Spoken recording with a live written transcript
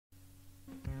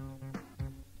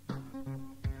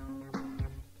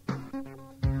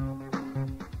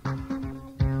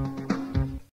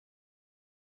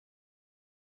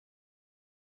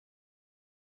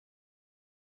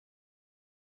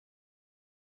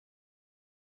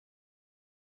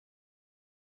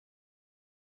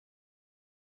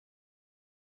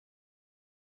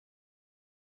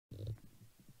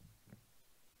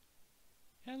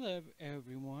Hello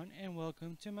everyone and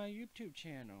welcome to my YouTube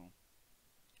channel.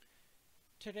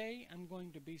 Today I'm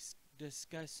going to be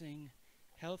discussing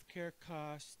healthcare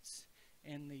costs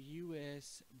in the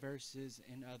US versus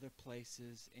in other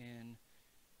places in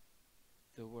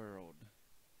the world.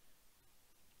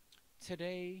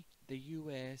 Today the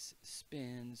US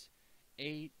spends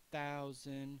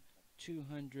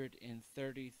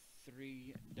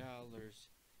 $8,233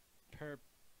 per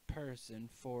person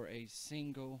for a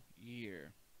single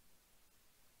year.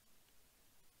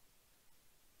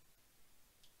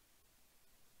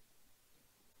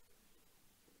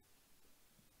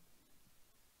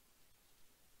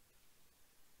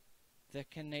 The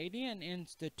Canadian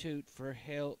Institute for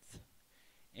Health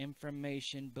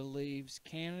Information believes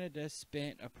Canada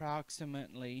spent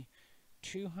approximately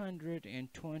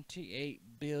 $228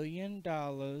 billion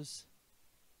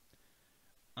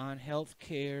on health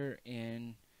care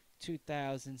in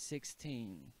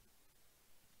 2016.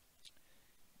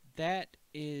 That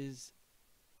is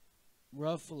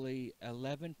roughly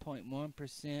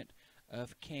 11.1%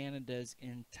 of Canada's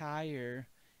entire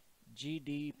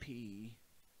GDP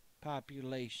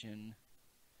population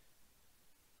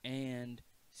and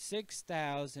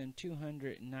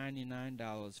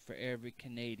 $6,299 for every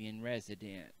Canadian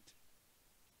resident.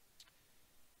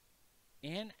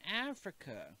 In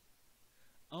Africa,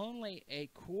 only a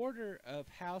quarter of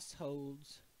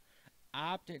households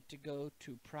opted to go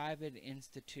to private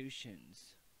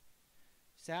institutions.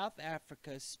 South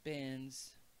Africa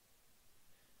spends,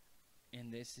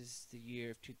 and this is the year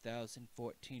of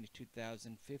 2014 to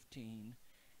 2015,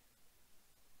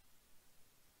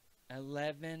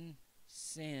 11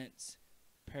 cents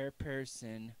per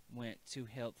person went to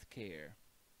health care.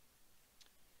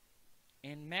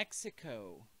 In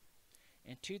Mexico,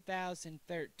 in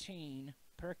 2013,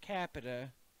 per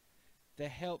capita, the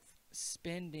health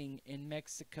spending in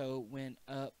Mexico went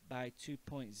up by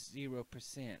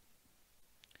 2.0%.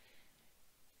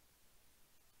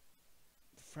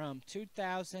 From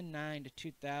 2009 to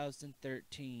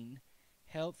 2013,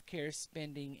 healthcare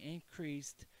spending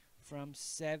increased from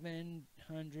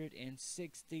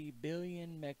 760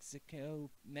 billion Mexican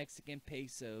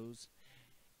pesos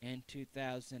in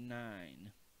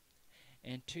 2009.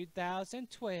 In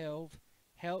 2012,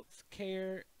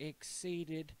 healthcare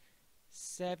exceeded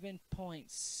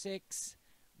 7.6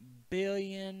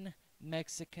 billion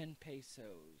Mexican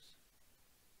pesos.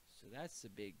 So that's a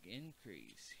big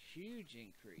increase, huge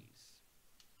increase.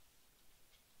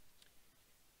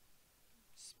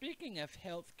 Speaking of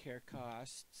healthcare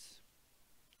costs,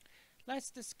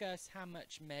 let's discuss how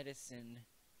much medicine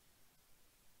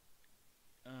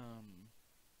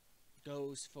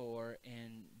goes for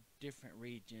in different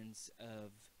regions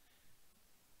of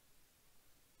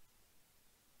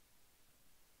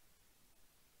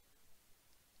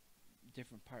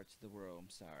different parts of the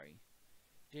world.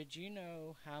 Did you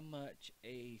know how much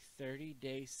a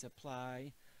 30-day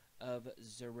supply of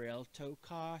Xarelto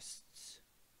costs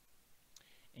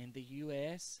in the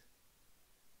US?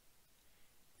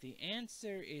 The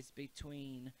answer is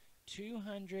between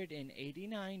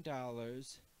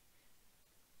 $289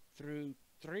 through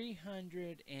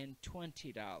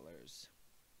 $320.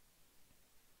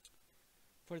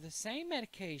 For the same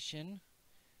medication,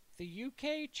 the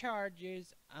UK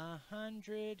charges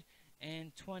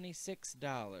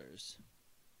 $126.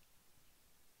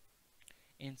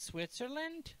 In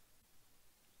Switzerland,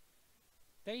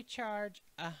 they charge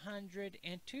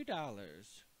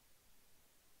 $102.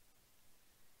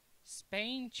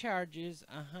 Spain charges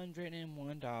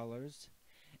 $101,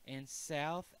 and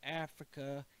South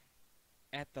Africa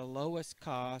at the lowest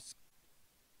cost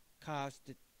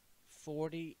costed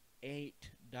 $48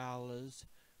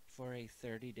 for a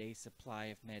 30-day supply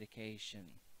of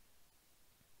medication.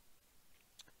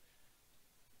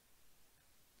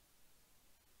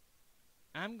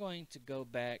 I'm going to go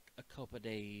back a couple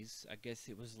days. I guess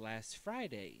it was last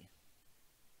Friday.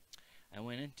 I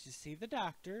went in to see the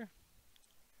doctor,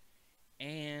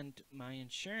 and my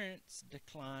insurance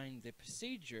declined the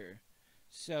procedure.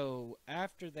 So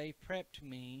after they prepped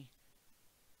me,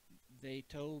 they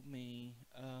told me,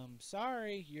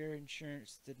 sorry, your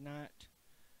insurance did not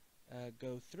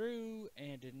go through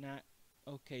and did not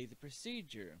okay the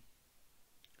procedure.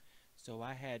 So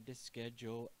I had to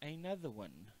schedule another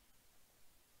one.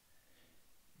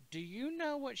 Do you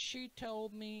know what she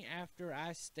told me after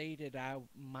I stated I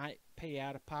might pay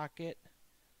out of pocket?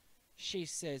 She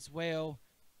says, well,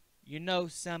 you know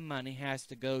some money has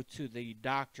to go to the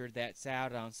doctor that's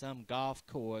out on some golf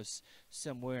course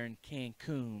somewhere in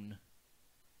Cancun.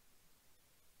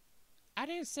 I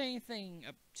didn't say anything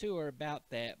to her about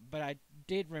that, but I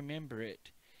did remember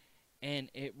it. and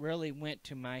it really went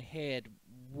to my head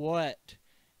what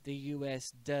the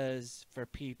U.S. does for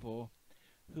people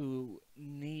who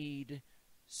need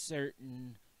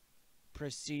certain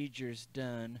procedures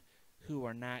done who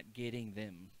are not getting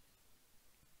them.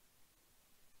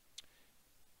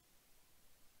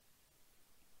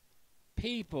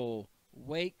 People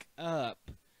wake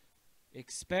up,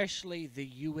 especially the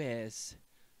U.S.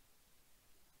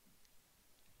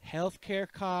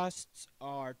 Healthcare costs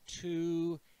are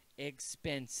too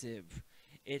expensive.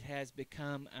 It has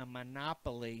become a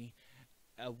monopoly,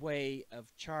 a way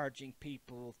of charging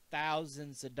people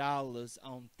thousands of dollars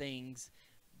on things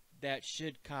that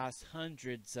should cost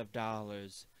hundreds of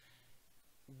dollars.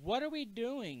 What are we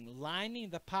doing? Lining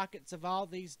the pockets of all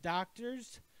these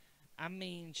doctors? I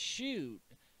mean, shoot.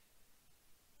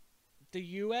 The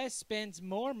U.S. spends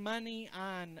more money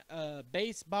on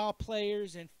baseball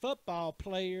players and football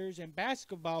players and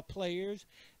basketball players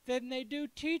than they do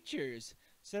teachers.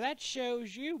 So that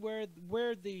shows you where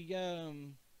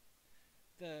the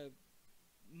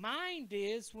mind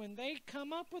is when they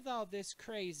come up with all this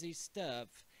crazy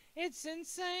stuff. It's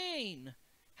insane.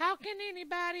 How can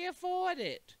anybody afford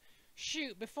it?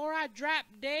 Shoot, before I drop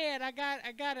dead, I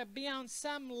gotta be on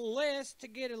some list to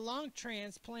get a lung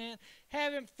transplant.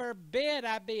 Heaven forbid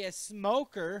I be a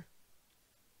smoker.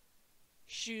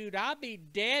 Shoot, I'll be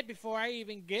dead before I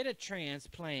even get a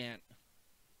transplant.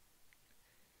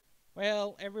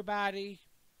 Well, everybody,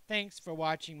 thanks for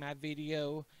watching my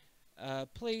video.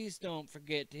 Please don't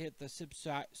forget to hit the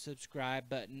subscribe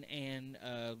button and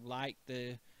like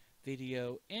the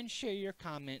video and share your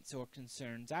comments or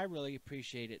concerns. I really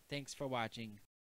appreciate it. Thanks for watching.